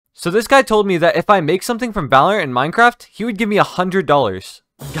So this guy told me that if I make something from Valorant in Minecraft, he would give me $100.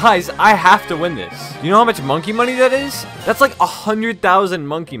 Guys, I have to win this. You know how much monkey money that is? That's like 100,000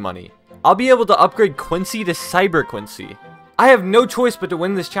 monkey money. I'll be able to upgrade Quincy to Cyber Quincy. I have no choice but to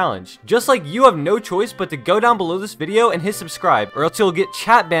win this challenge. Just like you have no choice but to go down below this video and hit subscribe, or else you'll get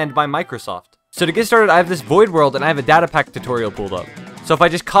chat banned by Microsoft. So to get started, I have this void world and I have a data pack tutorial pulled up. So if I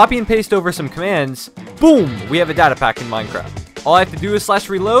just copy and paste over some commands, boom, we have a data pack in Minecraft. All I have to do is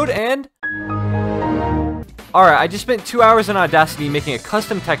 /reload and... Alright, I just spent 2 hours on Audacity making a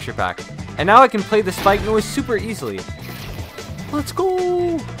custom texture pack, and now I can play the spike noise super easily. Let's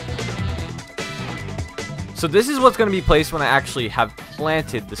go! So this is what's going to be placed when I actually have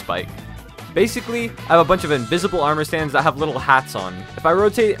planted the spike. Basically, I have a bunch of invisible armor stands that have little hats on. If I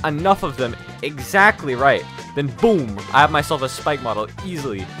rotate enough of them exactly right, then boom, I have myself a spike model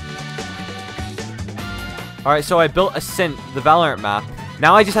easily. Alright, so I built Ascent, the Valorant map.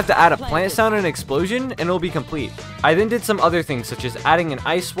 Now I just have to add a plant sound and an explosion, and it'll be complete. I then did some other things, such as adding an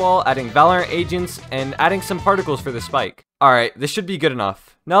ice wall, adding Valorant agents, and adding some particles for the spike. Alright, this should be good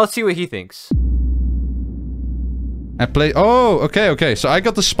enough. Now let's see what he thinks. Oh, okay. So I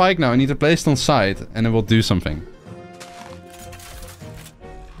got the spike now. I need to place it on side, and it will do something.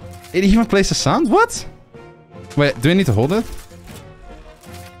 It even plays a sound? What? Wait, do I need to hold it?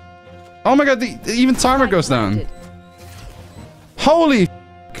 Oh my god, the even timer goes down. Holy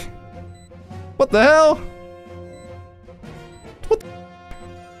f***. What the hell? What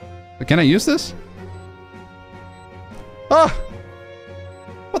the... Can I use this? Ah!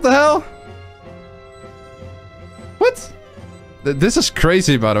 What the hell? What? This is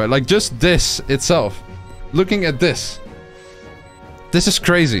crazy, by the way. Like, just this itself. Looking at this. This is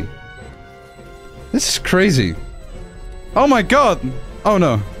crazy. This is crazy. Oh my god! Oh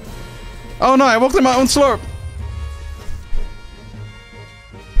no. Oh no, I walked in my own slurp!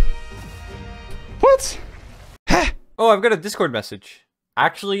 What? Huh? Oh, I've got a Discord message.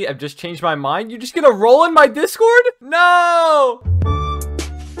 Actually, I've just changed my mind. You're just gonna roll in my Discord? No!